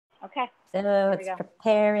Okay. So it's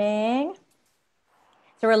preparing.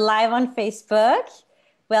 So we're live on Facebook.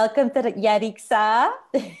 Welcome to the Yarixa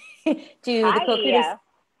to the Hi.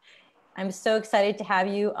 I'm so excited to have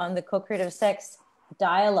you on the Co-Creative Sex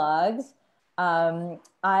Dialogues. I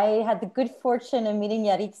had the good fortune of meeting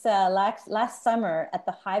Yarixa last summer at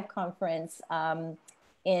the Hive conference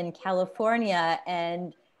in California,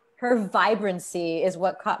 and her vibrancy is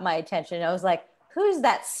what caught my attention. I was like, who's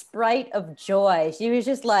that sprite of joy? She was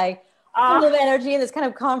just like full of energy in this kind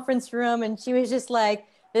of conference room, and she was just like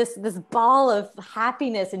this ball of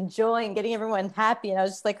happiness and joy and getting everyone happy. And I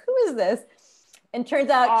was just like, who is this? And turns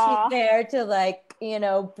out she's there to, like, you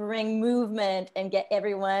know, bring movement and get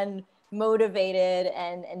everyone motivated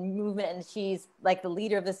and movement. And she's like the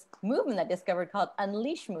leader of this movement I discovered called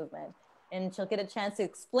Unleash Movement. And she'll get a chance to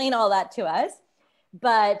explain all that to us.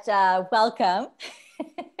 But welcome.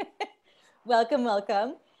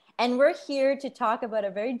 welcome. And we're here to talk about a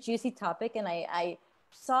very juicy topic. And I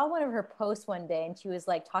saw one of her posts one day, and she was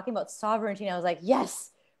like talking about sovereignty. And I was like,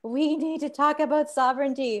 yes, we need to talk about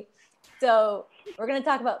sovereignty. So we're going to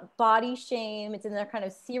talk about body shame. It's in their kind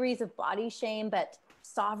of series of body shame, but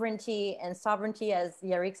sovereignty, and sovereignty, as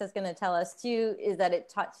Yarixa is going to tell us too, is that it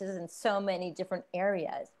touches in so many different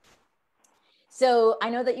areas. So I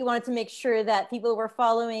know that you wanted to make sure that people were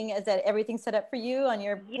following. Is that everything set up for you on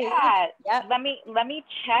your page? Yeah. Yep. Let me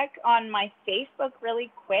check on my Facebook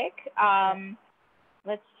really quick.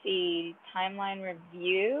 Let's see, timeline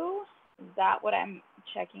review. Is that what I'm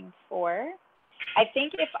checking for? I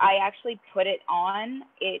think if I actually put it on,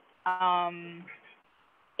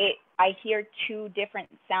 I hear two different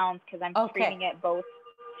sounds because I'm streaming it both.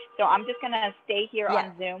 So I'm just gonna stay here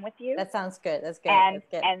on Zoom with you. That sounds good. That's good.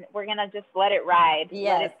 And we're gonna just let it ride.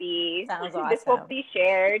 Yes. Let it be. Sounds awesome. This will be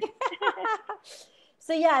shared.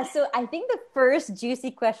 So I think the first juicy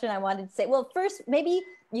question I wanted to say, well, first, maybe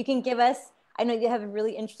you can give us, I know you have a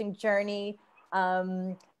really interesting journey.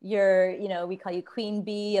 You're, you know, we call you Queen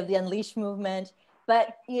B of the Unleash movement,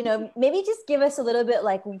 but, you know, maybe just give us a little bit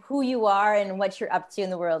like who you are and what you're up to in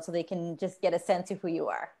the world so they can just get a sense of who you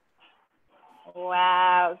are.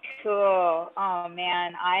 Wow, cool. Oh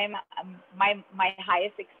man, my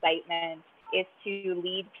highest excitement is to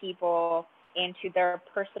lead people into their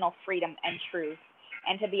personal freedom and truth,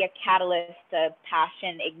 and to be a catalyst, a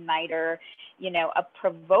passion igniter, you know, a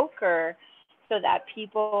provoker, so that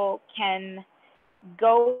people can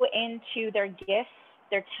go into their gifts,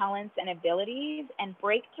 their talents and abilities, and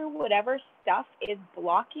break through whatever stuff is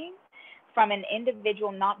blocking from an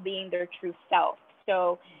individual not being their true self.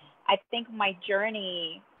 So I think my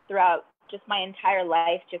journey throughout just my entire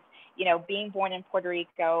life, just, you know, being born in Puerto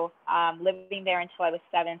Rico, living there until I was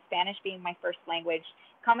 7, Spanish being my first language,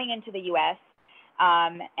 coming into the U.S.,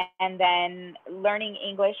 and then learning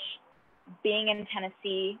English, being in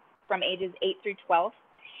Tennessee from ages 8 through 12.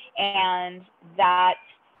 And that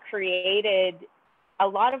created a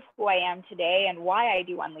lot of who I am today, and why I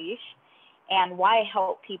do Unleash and why I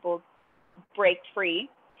help people break free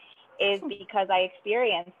is because I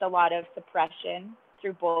experienced a lot of suppression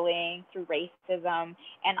through bullying, through racism,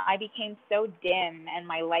 and I became so dim, and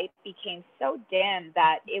my light became so dim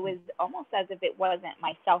that it was almost as if it wasn't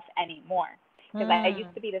myself anymore. Because I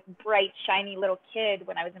used to be this bright, shiny little kid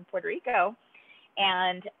when I was in Puerto Rico,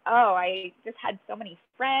 and I just had so many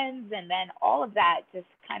friends, and then all of that just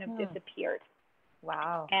kind of disappeared.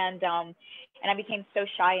 Wow. And I became so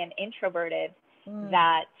shy and introverted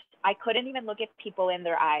that I couldn't even look at people in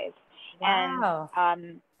their eyes. Wow.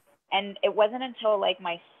 And it wasn't until like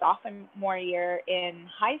my sophomore year in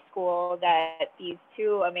high school that these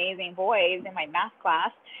two amazing boys in my math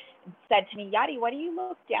class said to me, Yari, why do you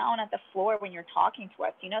look down at the floor when you're talking to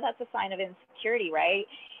us? You know, that's a sign of insecurity, right?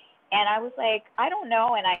 And I was like, I don't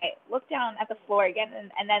know. And I looked down at the floor again.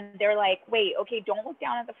 And then they're like, wait, okay, don't look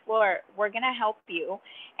down at the floor. We're going to help you.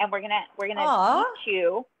 And we're going to teach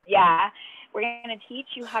you. Yeah. We're going to teach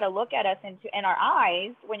you how to look at us in our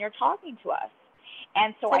eyes when you're talking to us.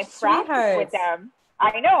 And so I practiced with them,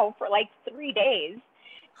 I know, for like 3 days.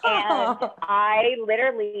 And I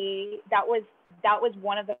literally, that was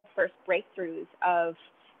one of the first breakthroughs of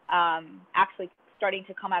actually starting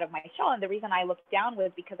to come out of my shell. And the reason I looked down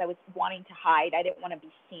was because I was wanting to hide. I didn't want to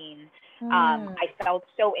be seen. I felt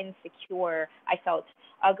so insecure. I felt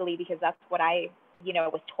ugly because that's what I, you know,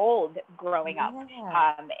 was told growing up.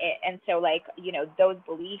 And so, like, you know, those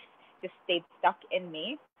beliefs just stayed stuck in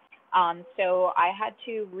me. So I had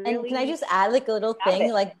to really. And can I just add like a little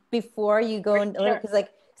thing, like before you go in, because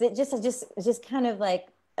like it just kind of like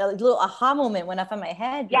a little aha moment went off in my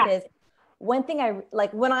head, because one thing I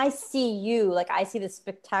like when I see you, like I see this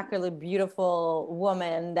spectacularly beautiful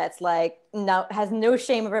woman that's like no has no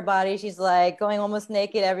shame of her body. She's like going almost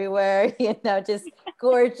naked everywhere, you know, just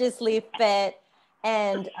gorgeously fit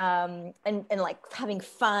and like having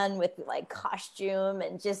fun with like costume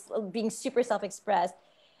and just being super self-expressed.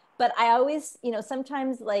 But I always, you know,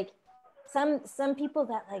 sometimes like some people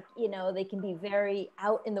that like, you know, they can be very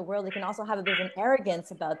out in the world, they can also have a bit of an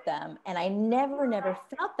arrogance about them, and I never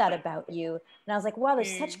felt that about you. And I was like, wow,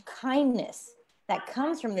 there's such kindness that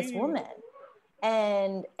comes from this woman.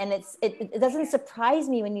 And it doesn't surprise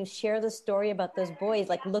me when you share the story about those boys,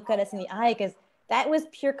 like look at us in the eye, because that was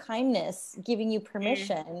pure kindness giving you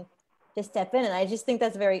permission to step in. And I just think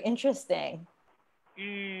that's very interesting.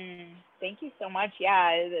 Thank you so much.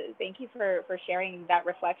 Yeah, thank you for sharing that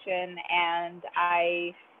reflection. And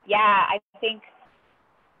I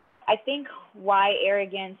think why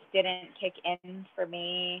arrogance didn't kick in for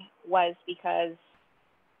me was because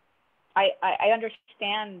I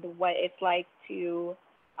understand what it's like to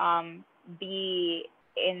be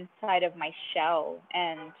inside of my shell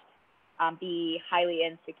and be highly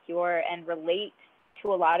insecure and relate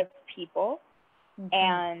to a lot of people.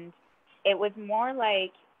 And it was more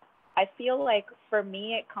like, I feel like for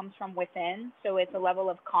me, it comes from within. So it's a level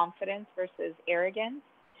of confidence versus arrogance.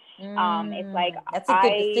 It's like, that's a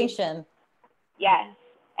good distinction. Yes.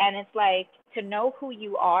 And it's like to know who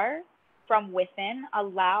you are from within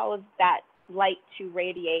allows that light to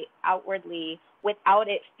radiate outwardly without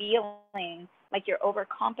it feeling like you're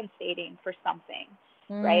overcompensating for something.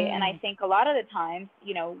 Right. And I think a lot of the times,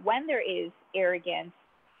 you know, when there is arrogance,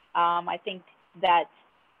 I think that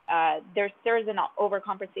there's an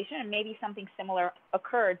overcompensation and maybe something similar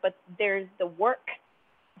occurred, but there's the work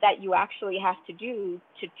that you actually have to do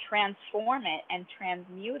to transform it and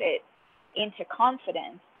transmute it into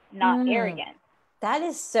confidence, not arrogance. That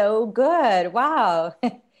is so good. Wow.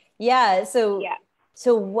 Yeah. So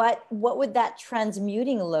what would that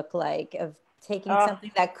transmuting look like, of taking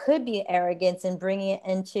something that could be arrogance and bringing it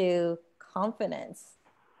into confidence?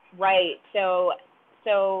 Right. So,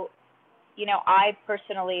 you know, I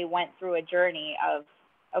personally went through a journey of,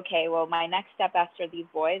 okay, well, my next step after these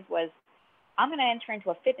boys was, I'm going to enter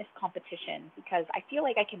into a fitness competition because I feel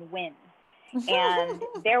like I can win. And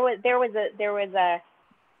there was a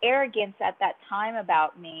arrogance at that time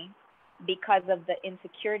about me because of the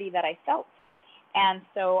insecurity that I felt. And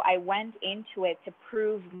so I went into it to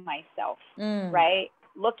prove myself, right?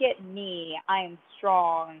 Look at me, I'm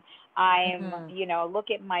strong. I'm, you know,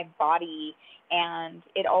 look at my body. And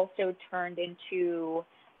it also turned into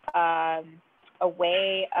a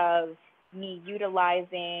way of me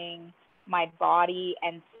utilizing my body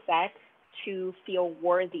and sex to feel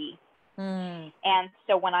worthy. And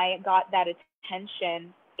so when I got that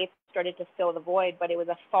attention, it started to fill the void, but it was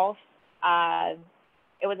a false,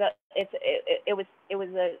 it was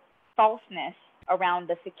a falseness around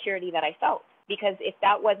the security that I felt, because if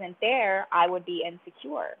that wasn't there, I would be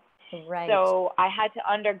insecure. Right. So I had to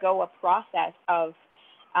undergo a process of,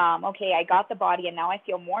 okay, I got the body and now I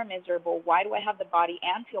feel more miserable. Why do I have the body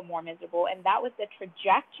and feel more miserable? And that was the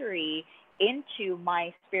trajectory into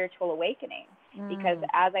my spiritual awakening. Because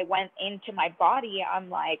as I went into my body, I'm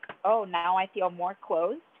like, oh, now I feel more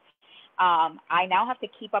closed. I now have to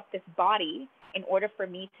keep up this body in order for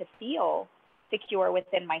me to feel secure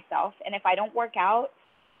within myself. And if I don't work out,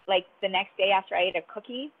 like the next day after I ate a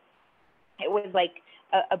cookie, it was like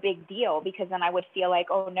a big deal, because then I would feel like,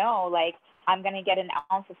 oh no, like I'm going to get an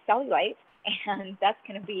ounce of cellulite, and that's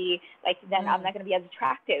going to be like, then I'm not going to be as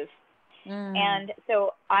attractive. And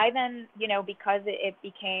so I then, you know, because it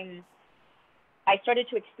became, I started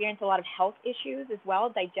to experience a lot of health issues as well,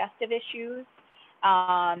 digestive issues.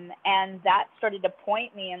 And that started to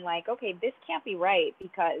point me in like, okay, this can't be right,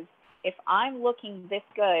 because if I'm looking this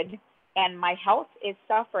good and my health is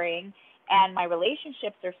suffering and my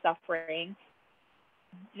relationships are suffering,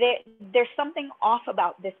 there's something off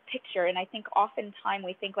about this picture. And I think oftentimes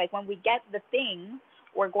we think like when we get the thing,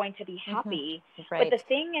 we're going to be happy. Right. But the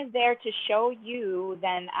thing is there to show you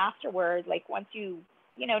then afterward, like once you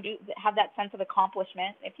know, do have that sense of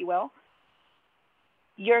accomplishment, if you will,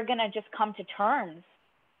 you're going to just come to terms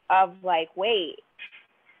of like, wait.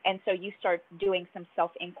 And so you start doing some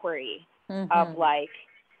self-inquiry of like,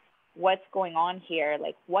 what's going on here?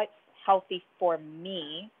 Like, what's healthy for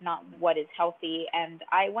me, not what is healthy. And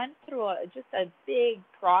I went through just a big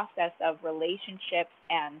process of relationships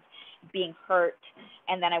and being hurt.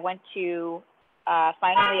 And then I went to,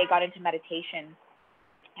 finally I got into meditation.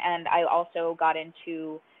 And I also got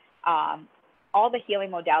into all the healing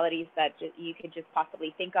modalities that you could just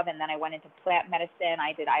possibly think of. And then I went into plant medicine.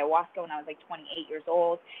 I did ayahuasca when I was like 28 years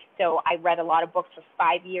old. So I read a lot of books for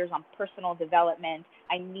 5 years on personal development.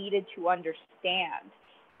 I needed to understand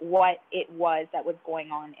what it was that was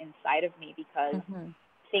going on inside of me, because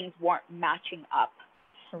things weren't matching up.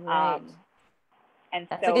 Right. And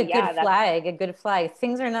that's so, like a good flag.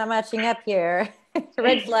 Things are not matching up here.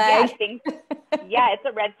 Red flag. Yeah, it's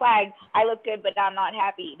a red flag. I look good, but I'm not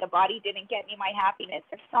happy. The body didn't get me my happiness.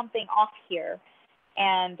 There's something off here.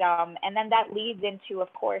 And then that leads into,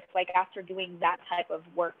 of course, like after doing that type of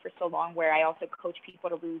work for so long, where I also coach people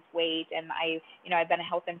to lose weight, and I've been a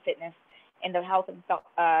health and fitness in the health and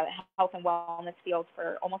wellness field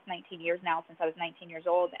for almost 19 years now, since I was 19 years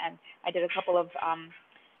old. And I did a couple of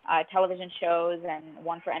television shows, and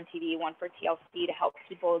one for MTV, one for TLC, to help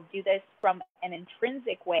people do this from an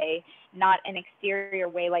intrinsic way, not an exterior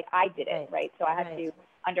way like I did it, right? So I had to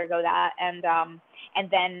undergo that. And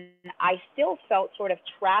then I still felt sort of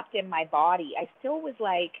trapped in my body. I still was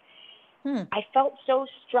like, I felt so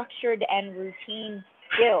structured and routine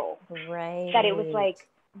still, that it was like,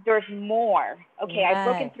 there's more. Okay, I've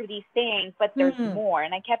broken through these things, but there's more.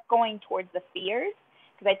 And I kept going towards the fears,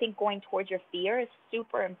 because I think going towards your fear is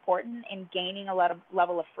super important in gaining a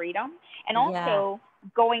level of freedom, and also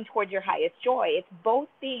going towards your highest joy. It's both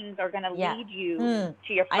things are going to lead you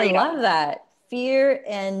to your freedom. I love that. Fear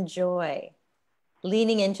and joy.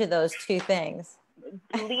 Leaning into those two things.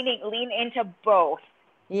 Lean into both.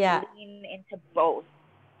 Yeah. Lean into both.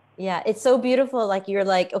 Yeah, it's so beautiful. Like you're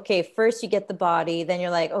like, okay, first you get the body, then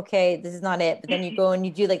you're like, okay, this is not it. But then you go and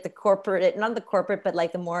you do like the corporate, not the corporate, but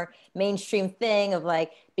like the more mainstream thing of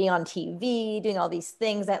like being on TV, doing all these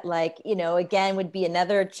things that like, again, would be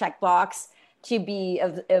another checkbox to be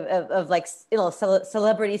of like,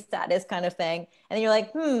 celebrity status kind of thing. And then you're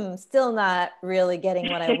like, still not really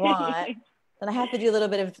getting what I want. Then I have to do a little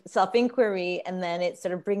bit of self-inquiry. And then it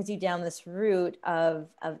sort of brings you down this route of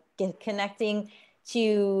connecting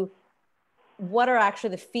to what are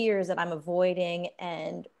actually the fears that I'm avoiding,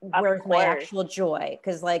 and where's my actual joy?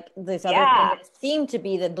 Because like these other things that seem to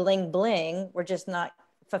be the bling bling, we're just not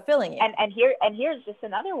fulfilling it. And here's just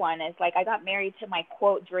another one is like, I got married to my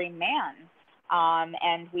quote dream man,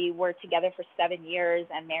 and we were together for 7 years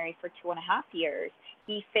and married for 2.5 years.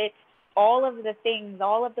 He fit all of the things,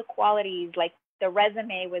 all of the qualities, like the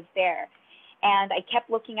resume was there. And I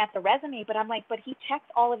kept looking at the resume, but I'm like, but he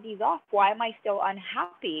checked all of these off. Why am I still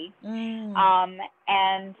unhappy?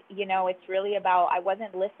 And, it's really about, I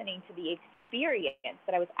wasn't listening to the experience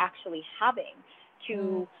that I was actually having,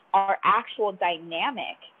 to our actual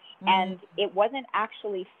dynamic. And it wasn't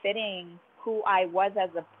actually fitting who I was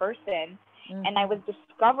as a person. And I was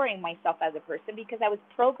discovering myself as a person, because I was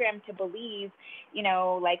programmed to believe,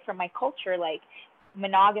 like from my culture, like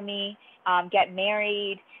monogamy, get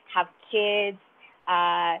married, have kids,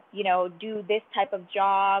 do this type of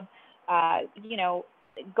job,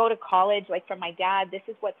 go to college. Like from my dad, this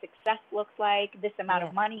is what success looks like. This amount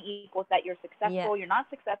of money equals that you're successful. You're not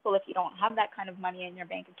successful if you don't have that kind of money in your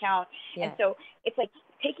bank account. And so it's like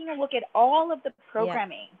taking a look at all of the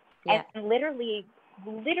programming and literally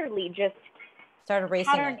just start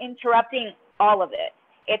erasing pattern interrupting all of it.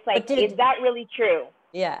 It's like, is that really true?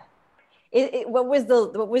 Yeah. What was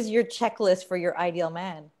your checklist for your ideal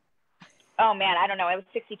man? Oh man, I don't know. It was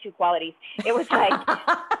 62 qualities. It was like,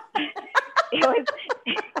 it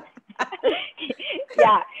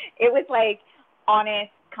was like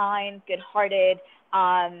honest, kind, good-hearted,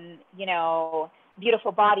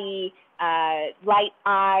 beautiful body, light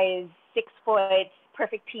eyes, 6 foot,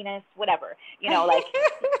 perfect penis, whatever, like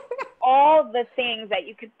all the things that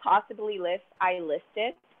you could possibly list, I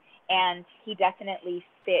listed, and he definitely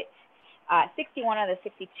fit. 61 of the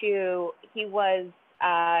 62, he was,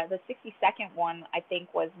 the 62nd one, I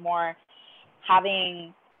think, was more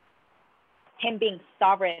having him being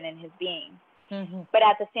sovereign in his being. But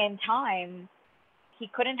at the same time, he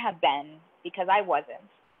couldn't have been, because I wasn't.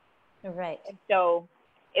 Right. And so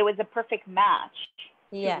it was a perfect match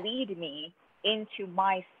to lead me into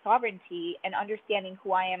my sovereignty and understanding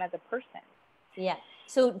who I am as a person. Yeah.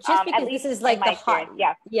 So just because this is like the hot,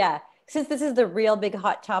 since this is the real big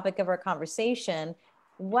hot topic of our conversation,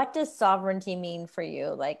 what does sovereignty mean for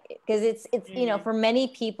you? Like, because it's for many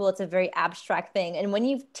people, it's a very abstract thing. And when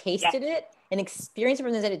you've tasted it and experienced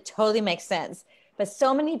it, it totally makes sense. But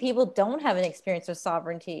so many people don't have an experience of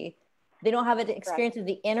sovereignty. They don't have an experience of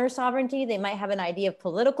the inner sovereignty. They might have an idea of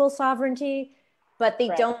political sovereignty, but they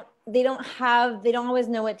don't always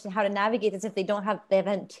know how to navigate this if they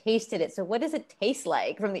haven't tasted it. So what does it taste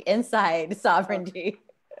like from the inside, sovereignty?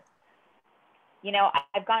 you know,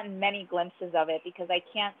 I've gotten many glimpses of it, because I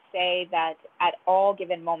can't say that at all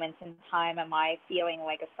given moments in time am I feeling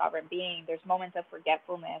like a sovereign being. There's moments of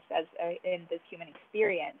forgetfulness as in this human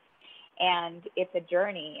experience, and it's a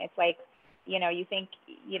journey. It's like, you know, you think,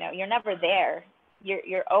 you know, you're never there.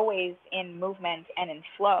 You're always in movement and in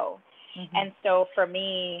flow. Mm-hmm. And so for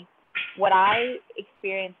me, what I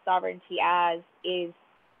experience sovereignty as is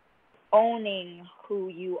owning who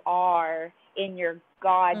you are in your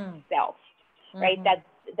God self, right?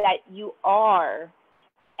 Mm-hmm. That you are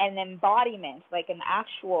an embodiment, like an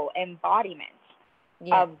actual embodiment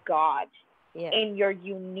of God in your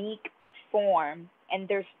unique form. And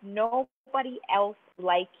there's nobody else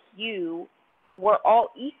like you. We're all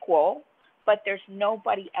equal, but there's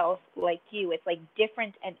nobody else like you. It's like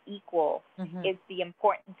different and equal is the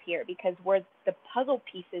importance here, because we're the puzzle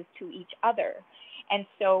pieces to each other. And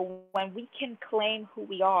so when we can claim who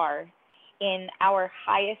we are in our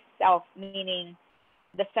highest self, meaning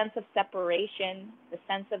the sense of separation, the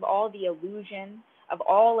sense of all the illusion, of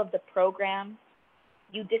all of the programs,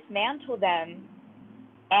 you dismantle them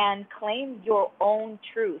and claim your own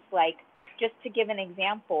truth. Like, just to give an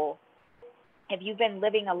example, if you've been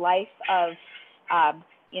living a life of,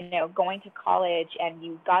 you know, going to college and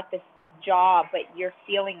you got this job, but you're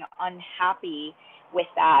feeling unhappy with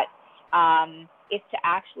that, is to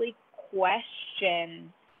actually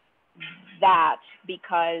question that,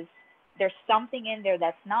 because there's something in there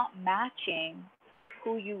that's not matching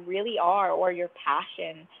who you really are, or your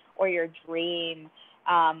passion, or your dream.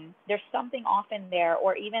 There's something off in there.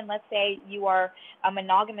 Or even, let's say you are a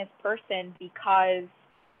monogamous person because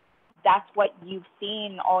that's what you've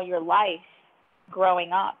seen all your life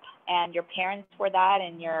growing up, and your parents were that,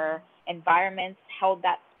 and your environments held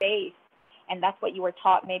that space, and that's what you were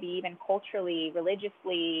taught, maybe even culturally,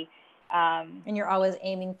 religiously, and you're always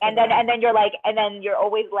aiming for and then you're like, and then you're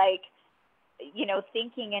always like, you know,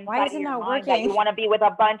 thinking inside of your mind that you want to be with a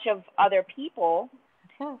bunch of other people.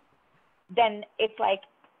 Then it's like,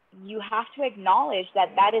 you have to acknowledge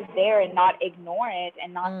that that is there and not ignore it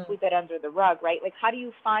and not sweep it under the rug, right? Like, how do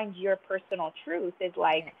you find your personal truth is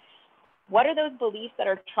like, what are those beliefs that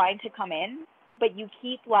are trying to come in, but you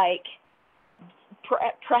keep like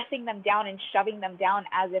pressing them down and shoving them down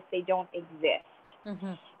as if they don't exist,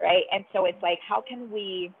 right? And so it's like, how can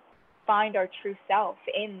we find our true self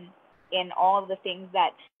in all of the things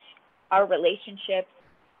that our relationships,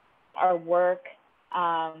 our work,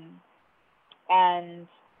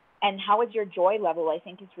 and how is your joy level, I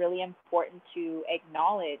think is really important to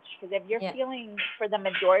acknowledge. Because if you're feeling, for the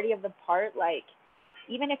majority of the part, like,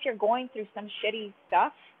 even if you're going through some shitty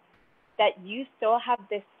stuff, that you still have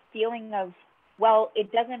this feeling of, well,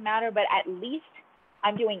 it doesn't matter, but at least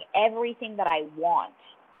I'm doing everything that I want.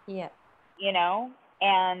 Yeah. You know?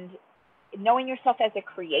 And knowing yourself as a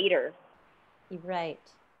creator. Right.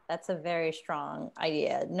 That's a very strong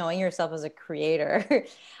idea, knowing yourself as a creator.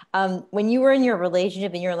 When you were in your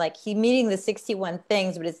relationship and you're like, he's meeting the 61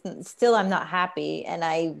 things, but it's still, I'm not happy. And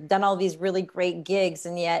I've done all these really great gigs,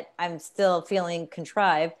 and yet I'm still feeling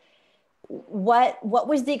contrived. What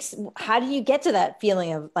was how did you get to that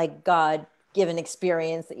feeling of like God-given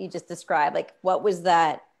experience that you just described? Like, what was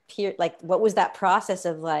that what was that process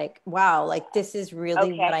of like, wow, like this is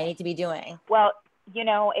really what I need to be doing? Well, you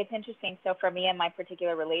know, it's interesting. So for me in my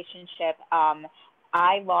particular relationship,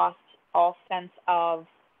 I lost all sense of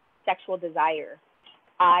sexual desire.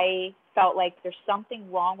 I felt like there's something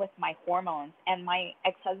wrong with my hormones, and my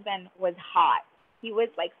ex-husband was hot. He was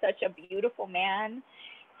like such a beautiful man.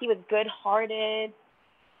 He was good-hearted,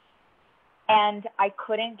 and I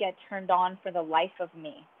couldn't get turned on for the life of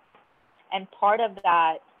me. And part of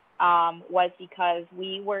that was because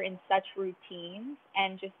we were in such routines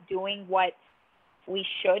and just doing what we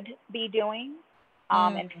should be doing,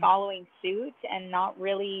 and following suit, and not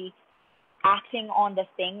really acting on the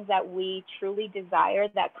things that we truly desire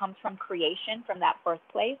that comes from creation, from that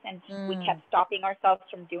birthplace. And we kept stopping ourselves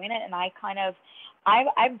from doing it. And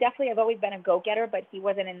I've definitely, I've always been a go-getter, but he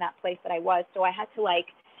wasn't in that place that I was. So I had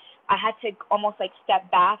to almost like step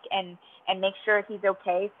back and make sure he's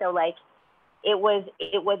okay. So like, it was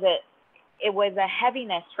a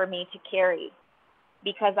heaviness for me to carry,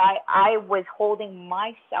 because I was holding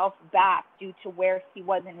myself back due to where he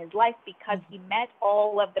was in his life, because he met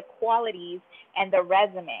all of the qualities and the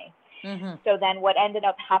resume. So then what ended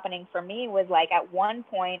up happening for me was, like, at one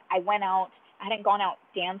point I hadn't gone out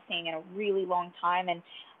dancing in a really long time. And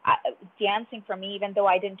dancing for me, even though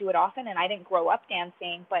I didn't do it often and I didn't grow up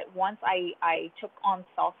dancing, but once I took on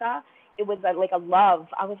salsa, it was like a love.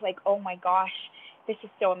 I was like, oh my gosh, this is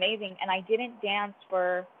so amazing. And I didn't dance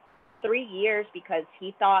for 3 years because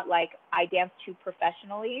he thought like I danced too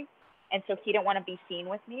professionally. And so he didn't want to be seen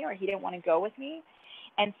with me, or he didn't want to go with me.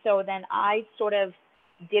 And so then I sort of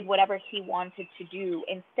did whatever he wanted to do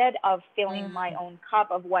instead of filling my own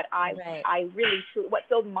cup of what I really, what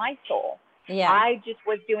filled my soul. Yeah. I just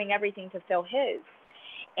was doing everything to fill his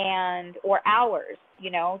or ours,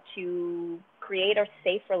 you know, to create a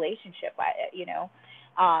safe relationship, you know,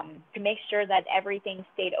 to make sure that everything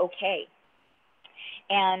stayed okay.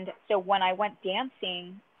 And so when I went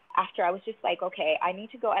dancing after, I was just like, okay, I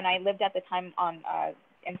need to go. And I lived at the time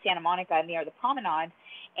in Santa Monica near the promenade,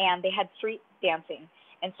 and they had street dancing.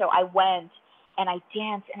 And so I went and I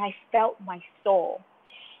danced and I felt my soul.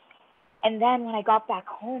 And then when I got back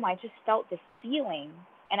home, I just felt this feeling.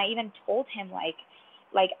 And I even told him, like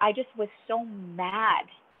I just was so mad.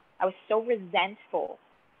 I was so resentful.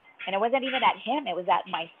 And it wasn't even at him, it was at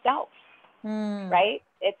myself, right?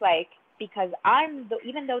 It's like, because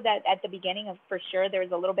even though that at the beginning of, for sure, there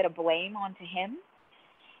was a little bit of blame onto him,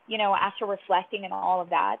 you know, after reflecting and all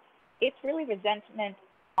of that, it's really resentment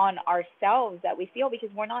on ourselves that we feel, because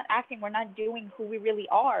we're not doing who we really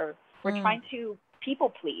are. We're trying to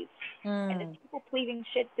people please. And this people pleasing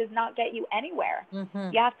shit does not get you anywhere.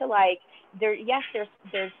 You have to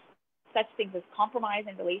there's such things as compromise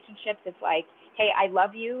in relationships. It's like, hey, I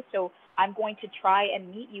love you, so I'm going to try and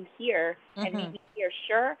meet you here and meet you here,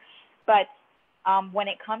 sure. But when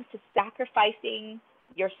it comes to sacrificing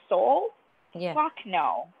your soul, fuck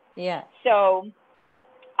no. Yeah. So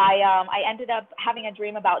I ended up having a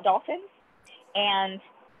dream about dolphins, and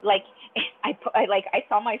like I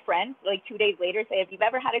saw my friend like 2 days later say, if you've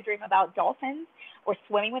ever had a dream about dolphins or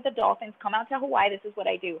swimming with the dolphins, come out to Hawaii. This is what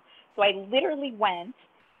I do. So I literally went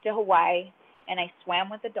to Hawaii and I swam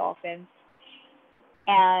with the dolphins,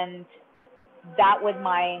 and that was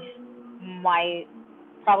my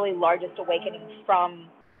probably largest awakening from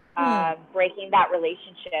breaking that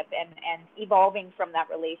relationship and evolving from that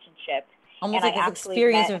relationship. Almost and like this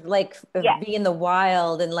experience of being in the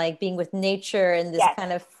wild and like being with nature and this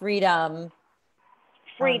kind of freedom.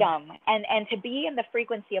 And to be in the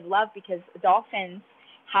frequency of love, because dolphins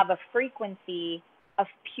have a frequency of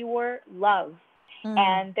pure love.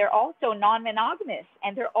 And they're also non-monogamous,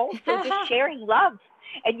 and they're also just sharing love.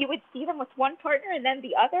 And you would see them with one partner and then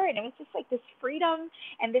the other, and it was just like this freedom,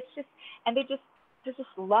 and there's just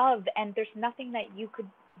love, and there's nothing that you could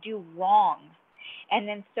do wrong. And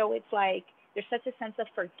then so it's like there's such a sense of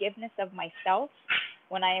forgiveness of myself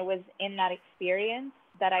when I was in that experience,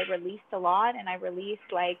 that I released a lot, and I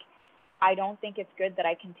released like, I don't think it's good that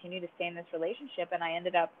I continue to stay in this relationship. And I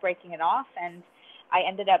ended up breaking it off, and I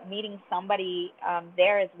ended up meeting somebody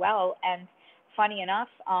there as well. And funny enough,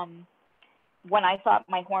 when I thought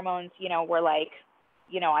my hormones, you know, were like,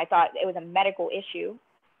 you know, I thought it was a medical issue,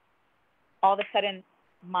 all of a sudden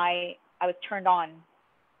I was turned on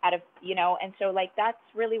out of, you know, and so like, that's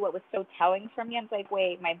really what was so telling for me. I was like,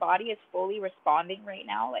 wait, my body is fully responding right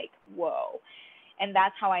now. Like, whoa. And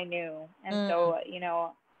that's how I knew. And so, you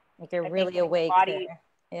know, like you're really awake there.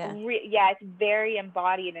 Yeah, it's very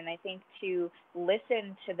embodied. And I think to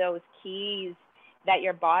listen to those keys that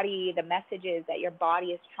your body, the messages that your body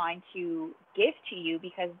is trying to give to you,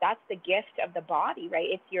 because that's the gift of the body, right?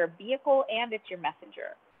 It's your vehicle and it's your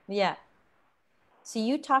messenger. Yeah. So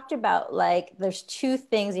you talked about like, there's two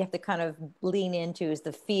things you have to kind of lean into, is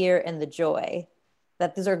the fear and the joy.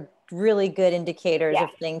 That those are really good indicators of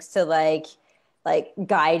things to like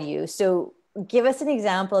guide you. So give us an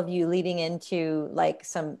example of you leading into like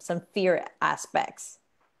some fear aspects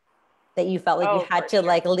that you felt like you had to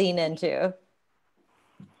like lean into.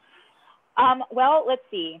 Well, let's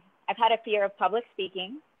see. I've had a fear of public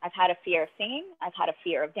speaking. I've had a fear of singing. I've had a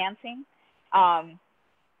fear of dancing.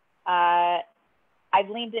 I've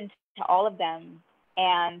leaned into all of them,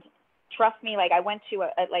 and trust me, like I went to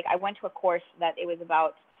a course that it was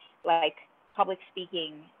about like public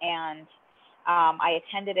speaking, and I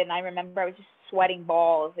attended it, and I remember I was just sweating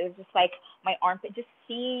balls. It was just like my armpit, just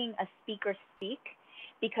seeing a speaker speak,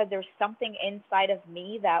 because there's something inside of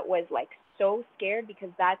me that was like so scared, because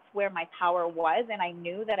that's where my power was, and I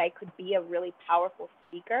knew that I could be a really powerful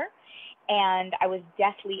speaker, and I was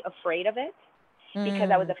deathly afraid of it.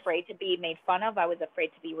 Because I was afraid to be made fun of. I was afraid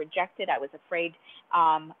to be rejected. I was afraid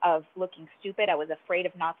of looking stupid. I was afraid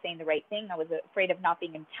of not saying the right thing. I was afraid of not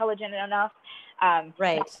being intelligent enough, not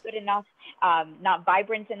good enough, not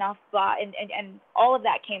vibrant enough. Blah. And all of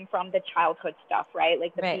that came from the childhood stuff, right?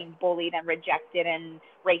 Like the being bullied and rejected and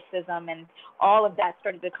racism, and all of that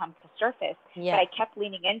started to come to the surface. But I kept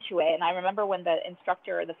leaning into it. And I remember when the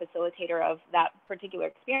instructor or the facilitator of that particular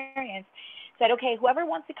experience said, okay, whoever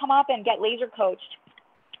wants to come up and get laser coached,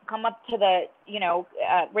 come up to the,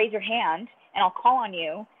 raise your hand and I'll call on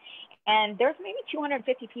you. And there's maybe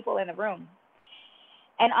 250 people in the room.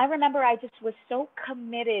 And I remember I just was so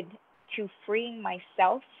committed to freeing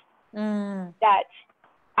myself that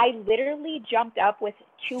I literally jumped up with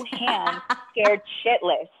two hands, scared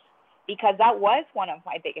shitless, because that was one of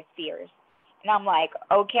my biggest fears. And I'm like,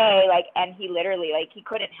 okay, like, and he literally, like, he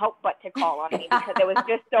couldn't help but to call on me because it was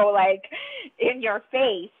just so, like, in your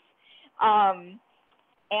face. And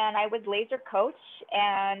I was laser coach,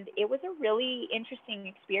 and it was a really interesting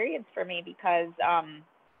experience for me because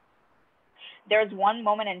there's one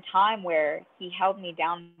moment in time where he held me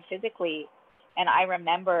down physically, and I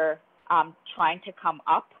remember trying to come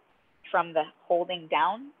up from the holding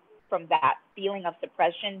down, from that feeling of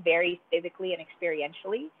suppression, very physically and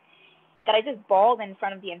experientially, that I just bawled in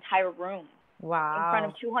front of the entire room. Wow. In front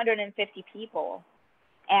of 250 people,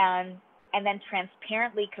 and then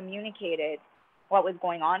transparently communicated what was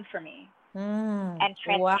going on for me. And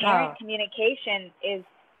transparent communication is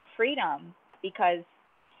freedom, because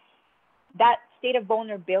that state of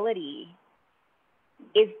vulnerability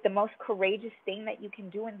is the most courageous thing that you can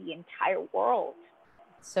do in the entire world.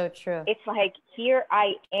 So true. It's like, here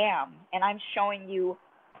I am, and I'm showing you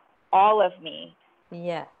all of me.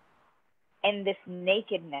 Yeah. In this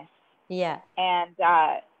nakedness. Yeah. And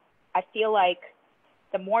I feel like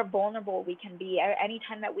the more vulnerable we can be,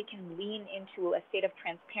 anytime that we can lean into a state of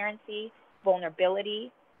transparency,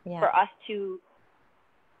 vulnerability, for us to,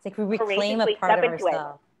 it's like we reclaim a part of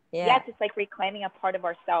ourselves. Yeah. Yes, it's like reclaiming a part of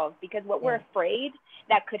ourselves, because what we're afraid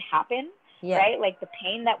that could happen, right? Like the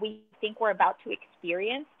pain that we think we're about to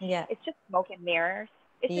experience, it's just smoke and mirrors.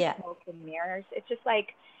 It's just smoke and mirrors. It's just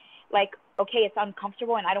like, okay, it's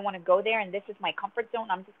uncomfortable and I don't want to go there, and this is my comfort zone.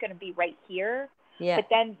 I'm just going to be right here. Yeah. But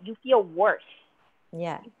then you feel worse.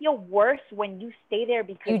 Yeah. You feel worse when you stay there,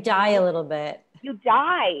 because you die a little bit. You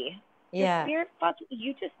die. Yeah. Your spirit,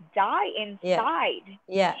 you just die inside.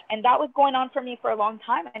 Yeah. And that was going on for me for a long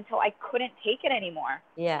time until I couldn't take it anymore.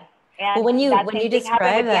 Yeah. And well, when you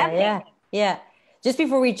describe that, yeah. Just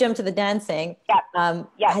before we jump to the dancing,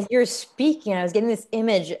 as you're speaking, I was getting this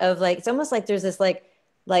image of, like, it's almost like there's this like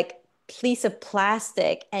piece of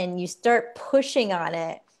plastic, and you start pushing on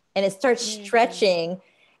it, and it starts stretching,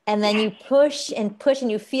 and then you push and push,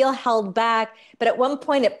 and you feel held back, but at one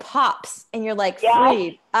point it pops, and you're like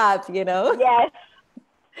freed up, Yes.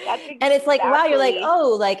 That's exactly. And it's like, wow, you're like,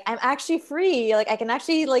 oh, like, I'm actually free. Like, I can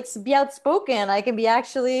actually, like, be outspoken. I can be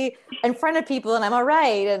actually in front of people, and I'm all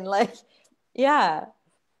right. And, like, yeah.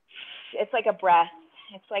 It's like a breath.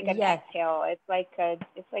 It's like an exhale. It's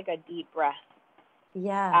like a deep breath.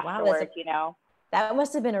 Yeah. Afterwards, that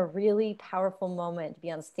must have been a really powerful moment to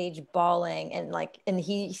be on stage bawling, and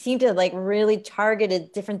he seemed to, like, really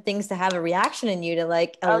targeted different things to have a reaction in you to,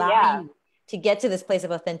 like, allow you to get to this place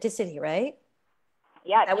of authenticity, right?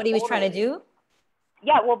 Yeah. Is that what he was trying to do?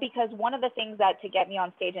 Yeah, well, because one of the things that to get me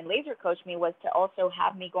on stage and laser coach me was to also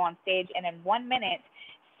have me go on stage and in 1 minute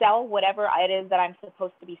sell whatever it is that I'm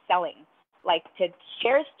supposed to be selling. Like, to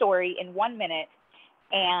share a story in 1 minute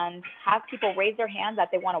and have people raise their hand that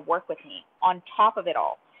they want to work with me on top of it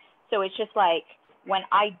all. So it's just like, when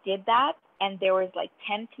I did that and there was like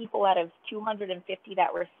 10 people out of 250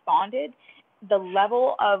 that responded, the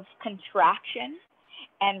level of contraction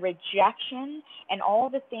and rejection and all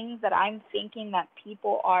the things that I'm thinking that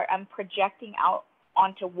I'm projecting out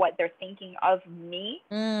onto what they're thinking of me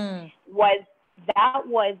was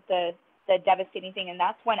the devastating thing. And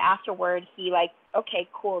that's when afterward he, like, okay,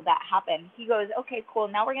 cool, that happened. He goes, okay, cool,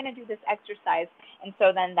 now we're going to do this exercise. And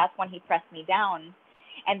so then that's when he pressed me down.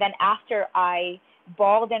 And then after I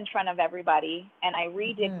bawled in front of everybody and I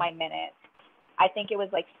redid my minute, I think it was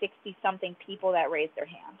like 60 something people that raised their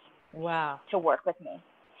hand. Wow. To work with me.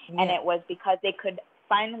 Yeah. And it was because they could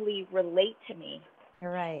finally relate to me.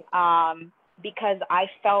 Right. Because I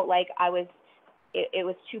felt like it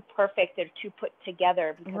was too perfect or too put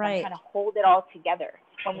together, because I'm trying to hold it all together.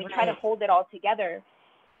 When we try to hold it all together,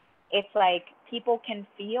 it's like people can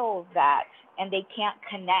feel that and they can't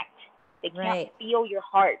connect. They can't feel your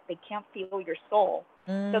heart. They can't feel your soul.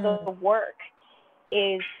 So the work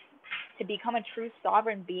is to become a true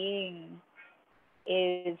sovereign being,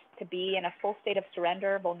 is to be in a full state of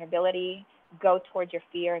surrender, vulnerability, go towards your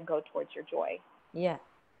fear and go towards your joy. Yeah.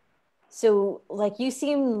 So, like, you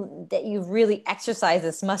seem that you've really exercised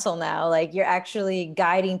this muscle now. Like, you're actually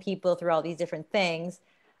guiding people through all these different things.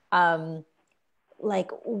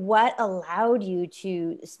 Like, what allowed you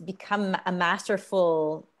to become a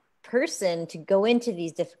masterful person to go into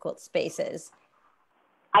these difficult spaces?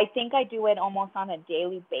 I think I do it almost on a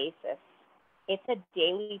daily basis. It's a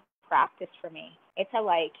daily practice for me. It's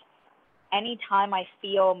like, anytime I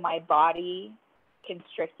feel my body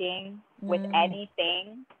constricting with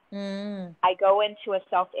anything, Mm. I go into a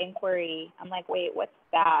self-inquiry. I'm like, wait, what's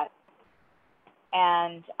that?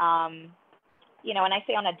 And, you know, and I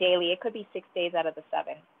say on a daily, it could be 6 days out of the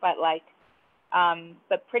 7, but like,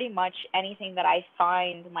 but pretty much anything that I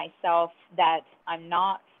find myself that I'm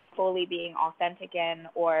not fully being authentic in,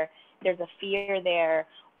 or there's a fear there,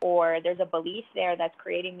 or there's a belief there that's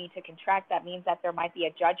creating me to contract, that means that there might be a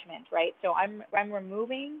judgment, right? So I'm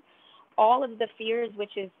removing all of the fears,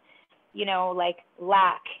 which is, you know, like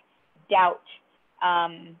lack, doubt,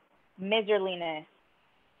 miserliness,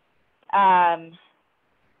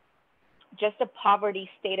 just a poverty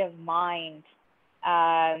state of mind,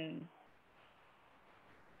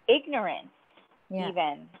 ignorance,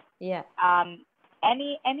 even. Yeah.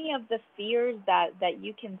 Any of the fears that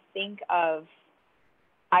you can think of,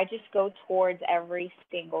 I just go towards every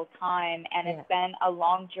single time. And it's been a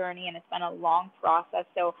long journey, and it's been a long process.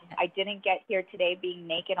 So I didn't get here today being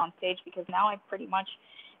naked on stage, because now I pretty much,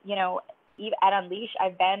 you know, at Unleash,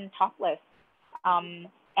 I've been topless. And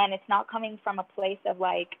it's not coming from a place of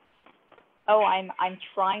like, oh, I'm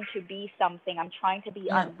trying to be something. I'm trying to be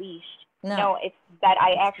unleashed. No, it's that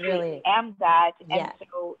I actually really am that. And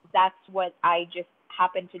so that's what I just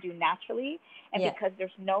happen to do naturally. And because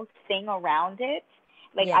there's no thing around it,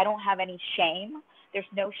 like I don't have any shame. There's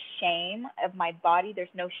no shame of my body.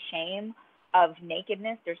 There's no shame of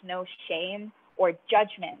nakedness. There's no shame or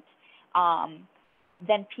judgment.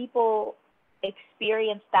 Then people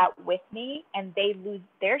experience that with me, and they lose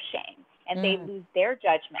their shame, and they lose their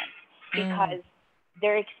judgment, because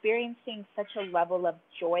they're experiencing such a level of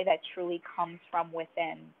joy that truly comes from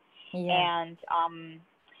within. And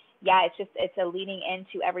it's a leaning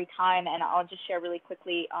into every time. And I'll just share really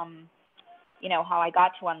quickly, you know, how I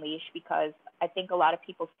got to Unleash, because I think a lot of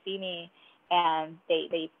people see me and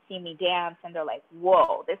they see me dance, and they're like,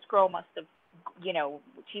 whoa, this girl must have, you know,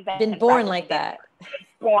 she's been born like that.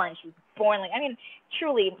 She was born like, I mean,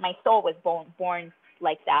 truly, my soul was born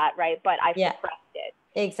like that, right? But I suppressed it.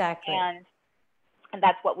 Exactly. And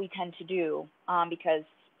that's what we tend to do, because,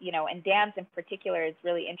 you know, and dance in particular is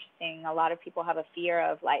really interesting. A lot of people have a fear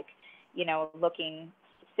of, like, you know, looking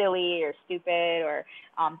silly or stupid, or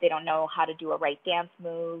they don't know how to do a right dance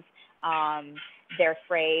move. They're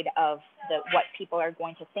afraid of what people are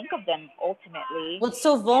going to think of them ultimately. Well, it's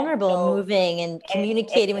so vulnerable, moving and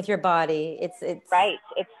communicating with your body. It's right.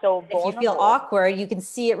 It's so vulnerable. If you feel awkward, you can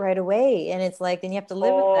see it right away, and it's like, then you have to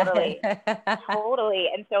live with that. Totally.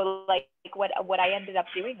 And so, like, what I ended up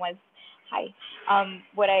doing was,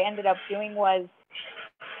 what I ended up doing was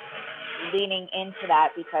leaning into that,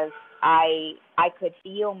 because I could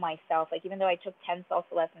feel myself, like, even though I took 10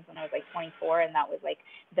 salsa lessons when I was like 24, and that was like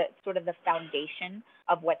the sort of the foundation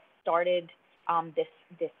of what started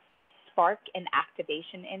this spark and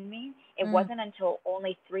activation in me. It wasn't until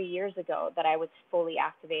only 3 years ago that I was fully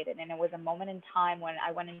activated. And it was a moment in time when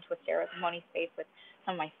I went into a ceremony space with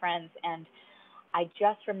some of my friends, and I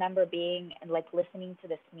just remember being like listening to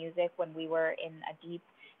this music when we were in a deep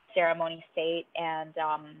ceremony state, and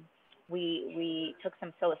we took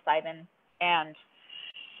some psilocybin, and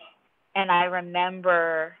I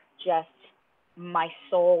remember just my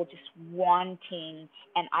soul just wanting,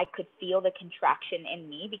 and I could feel the contraction in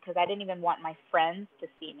me, because I didn't even want my friends to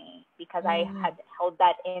see me, because I had held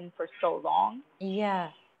that in for so long. Yeah.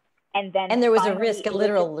 And then there was a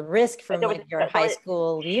literal risk from like your high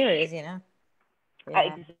school years, you know.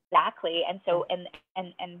 Exactly. And so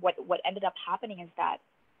and what ended up happening is that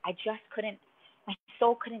I just couldn't, my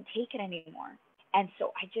soul couldn't take it anymore. And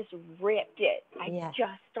so I just ripped it. I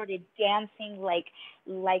just started dancing like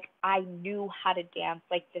I knew how to dance,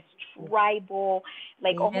 like this tribal,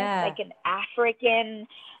 like almost like an African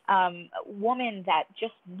woman that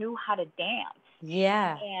just knew how to dance.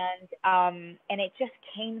 Yeah. And it just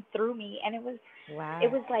came through me, and it was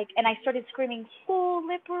like, and I started screaming full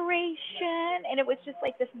liberation, and it was just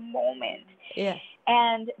like this moment. Yeah.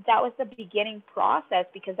 And that was the beginning process,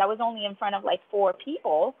 because I was only in front of like 4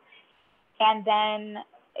 people. And then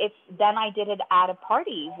I did it at a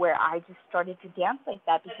party where I just started to dance like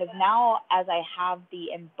that, because now as I have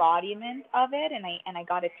the embodiment of it, and I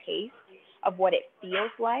got a taste of what it feels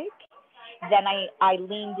like, then I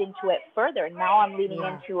leaned into it further. Now I'm leaning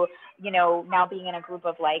into, you know, now being in a group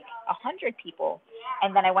of like 100 people.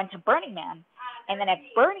 And then I went to Burning Man. And then at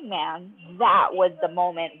Burning Man, that was the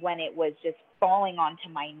moment when it was just falling onto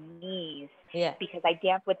my knees. Yeah. Because I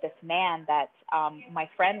danced with this man that my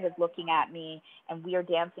friend was looking at me, and we were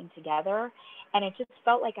dancing together. And it just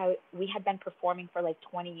felt like we had been performing for like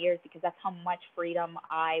 20 years, because that's how much freedom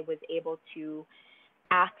I was able to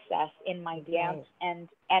access in my dance and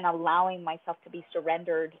allowing myself to be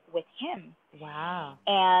surrendered with him. Wow.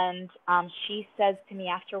 And she says to me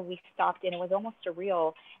after we stopped, and it was almost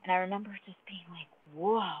surreal, and I remember just being like,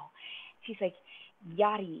 whoa. She's like,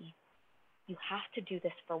 Yari, you have to do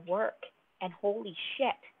this for work, and holy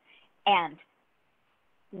shit, and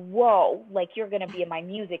whoa, like you're going to be in my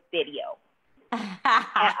music video. And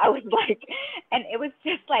I was like, and it was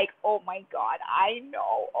just like, oh my God, I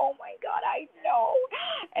know. Oh my God, I know.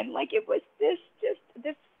 And like, it was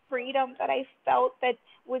this freedom that I felt that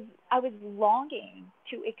I was longing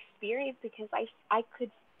to experience, because I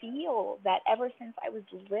could feel that ever since I was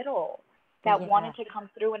little, that wanted to come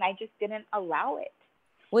through, and I just didn't allow it.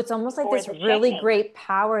 Well, it's almost like this really great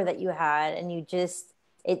power that you had, and you just,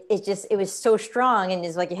 it was so strong, and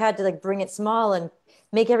it's like you had to like bring it small and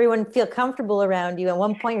make everyone feel comfortable around you. At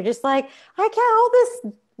one point, you're just like, I can't hold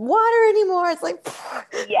this water anymore. It's like,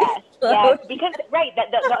 yes, because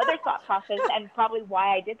the other thought process, and probably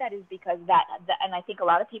why I did that, is because and I think a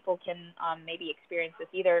lot of people can maybe experience this,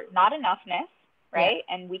 either not enoughness, right,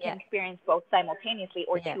 and we can experience both simultaneously,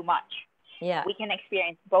 or too much. Yeah, we can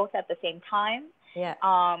experience both at the same time. Yeah.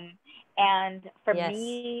 And for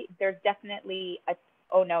me, there's definitely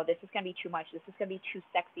oh no, this is going to be too much. This is going to be too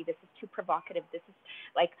sexy. This is too provocative. This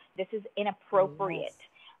is inappropriate.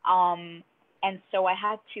 And so I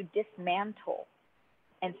had to dismantle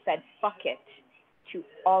and said, fuck it to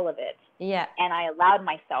all of it. Yeah. And I allowed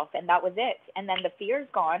myself, and that was it. And then the fear is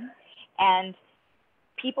gone, and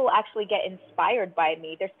people actually get inspired by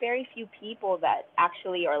me. There's very few people that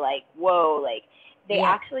actually are like, whoa, like they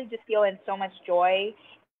actually just feel in so much joy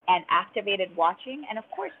and activated watching. And of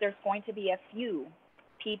course, there's going to be a few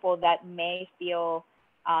people that may feel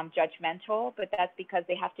judgmental, but that's because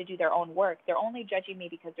they have to do their own work. They're only judging me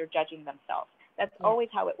because they're judging themselves. That's always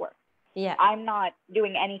how it works. Yeah. I'm not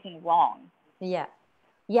doing anything wrong. Yeah.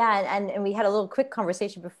 Yeah. And we had a little quick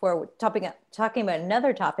conversation before talking about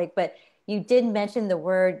another topic, but you did mention the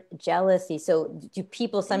word jealousy. So do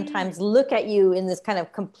people sometimes look at you in this kind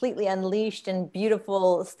of completely unleashed and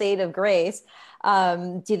beautiful state of grace?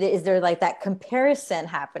 Is there like that comparison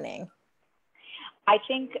happening? I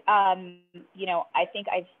think, I think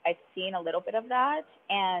I've seen a little bit of that,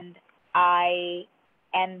 and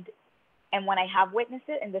when I have witnessed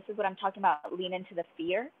it, and this is what I'm talking about, lean into the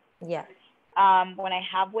fear. Yeah. When I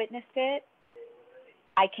have witnessed it,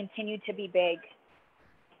 I continue to be big,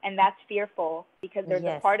 and that's fearful, because there's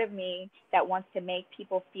a part of me that wants to make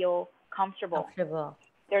people feel comfortable.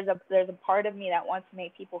 There's a part of me that wants to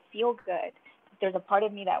make people feel good. There's a part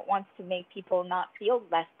of me that wants to make people not feel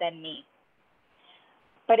less than me.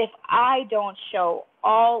 But if I don't show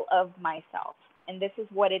all of myself, and this is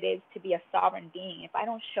what it is to be a sovereign being, if I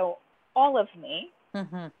don't show all of me,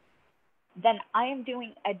 then I am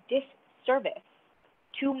doing a disservice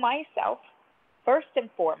to myself, first and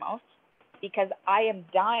foremost, because I am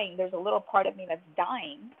dying. There's a little part of me that's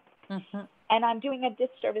dying, and I'm doing a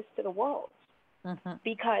disservice to the world,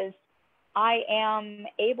 because I am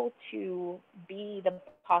able to be the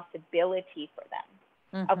possibility for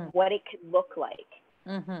them of what it could look like.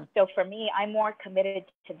 So for me, I'm more committed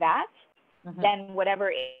to that than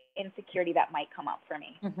whatever insecurity that might come up for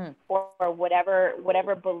me, or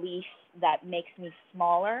whatever belief that makes me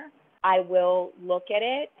smaller. I will look at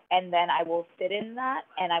it, and then I will sit in that,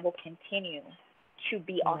 and I will continue to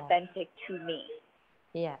be authentic to me.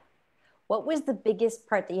 Yeah. What was the biggest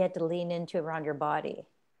part that you had to lean into around your body?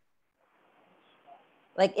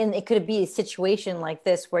 Like, it could be a situation like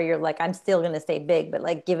this where you're like, I'm still going to stay big, but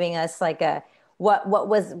like giving us like what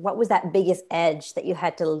was that biggest edge that you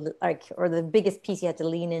had to like, or the biggest piece you had to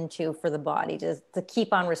lean into for the body to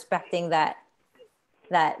keep on respecting that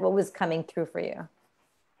what was coming through for you?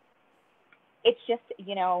 It's just,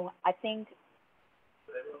 I think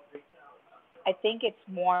it's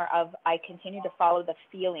more of, I continue to follow the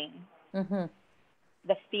feeling,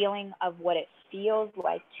 the feeling of what it feels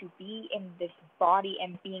like to be in this body,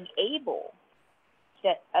 and being able,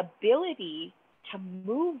 the ability to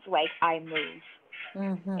move like I move.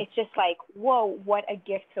 It's just like, whoa, what a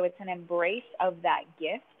gift. So it's an embrace of that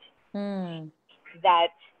gift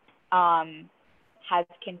that has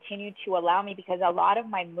continued to allow me, because a lot of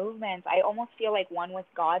my movements, I almost feel like one with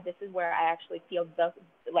God. This is where I actually feel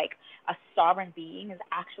like a sovereign being is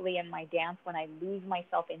actually in my dance, when I lose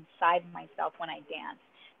myself inside myself when I dance,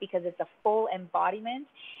 because it's a full embodiment.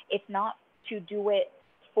 It's not to do it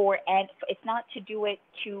it's not to do it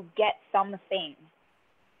to get something.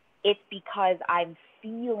 It's because I'm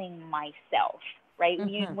feeling myself, right?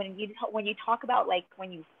 When you talk about like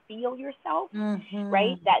when you feel yourself,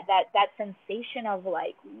 right? That sensation of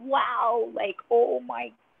like, wow, like, oh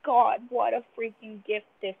my God, what a freaking gift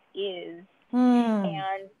this is. Hmm.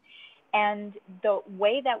 And the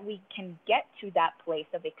way that we can get to that place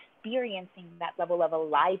of experiencing that level of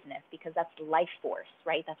aliveness, because that's life force,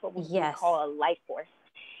 right? That's what we call a life force,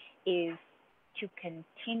 is to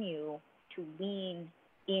continue to lean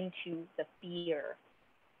into the fear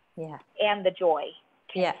and the joy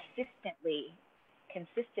consistently.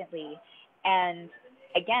 And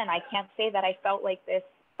again, I can't say that I felt like this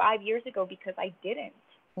 5 years ago, because I didn't.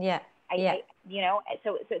 I you know,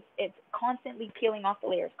 so it's constantly peeling off the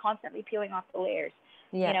layers,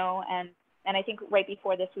 you know, and I think right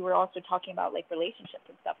before this, we were also talking about like relationships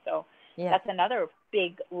and stuff. So that's another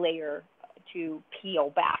big layer to peel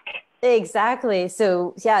back. Exactly.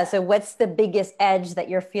 So so what's the biggest edge that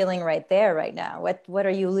you're feeling right there, right now? What are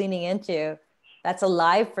you leaning into that's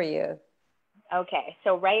alive for you? Okay,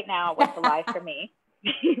 so right now, what's alive for me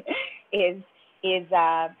is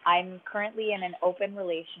I'm currently in an open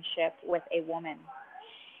relationship with a woman,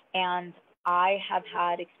 and I have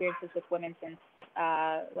had experiences with women since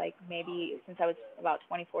like maybe since I was about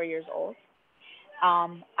 24 years old.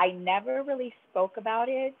 I never really spoke about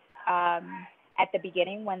it at the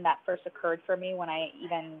beginning when that first occurred for me, when I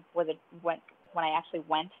even when I actually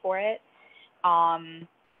went for it.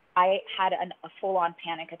 I had a full-on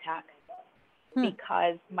panic attack.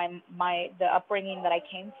 Because the upbringing that I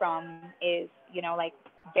came from is, you know, like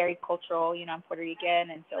very cultural. You know, I'm Puerto Rican,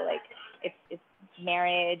 and so like it's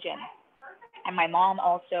marriage, and my mom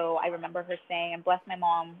also, I remember her saying, and bless my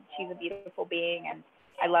mom, she's a beautiful being, and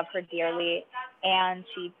I love her dearly, and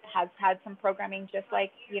she has had some programming just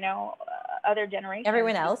like, you know, other generations,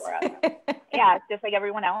 everyone else. Yeah, just like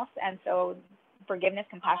everyone else. And so forgiveness,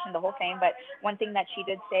 compassion, the whole thing. But one thing that she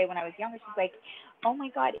did say when I was younger, she's like, oh my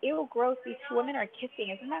God, ew, gross, these two women are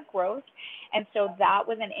kissing, isn't that gross? And so that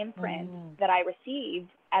was an imprint that I received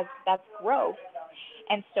as that's gross.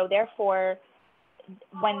 And so therefore,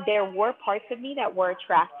 when there were parts of me that were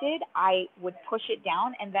attracted, I would push it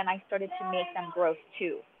down, and then I started to make them gross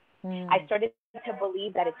too. I started to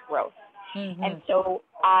believe that it's gross. And so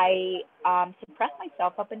I suppressed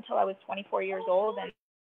myself up until I was 24 years old. And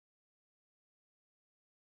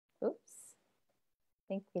oops,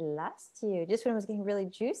 I think we lost you. Just when it was getting really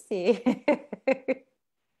juicy. Let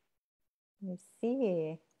me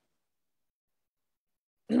see.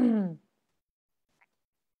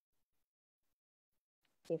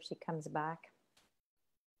 See if she comes back.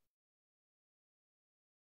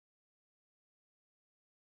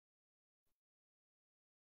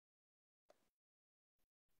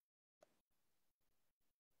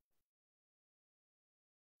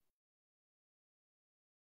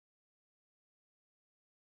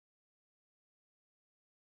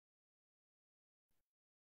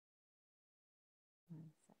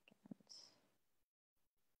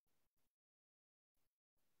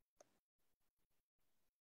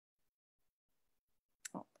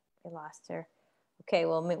 We lost her. Okay,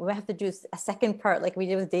 well, we have to do a second part like we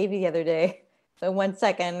did with Davey the other day. So 1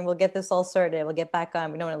 second, we'll get this all sorted. We'll get back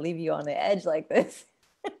on. We don't want to leave you on the edge like this.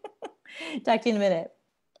 Talk to you in a minute.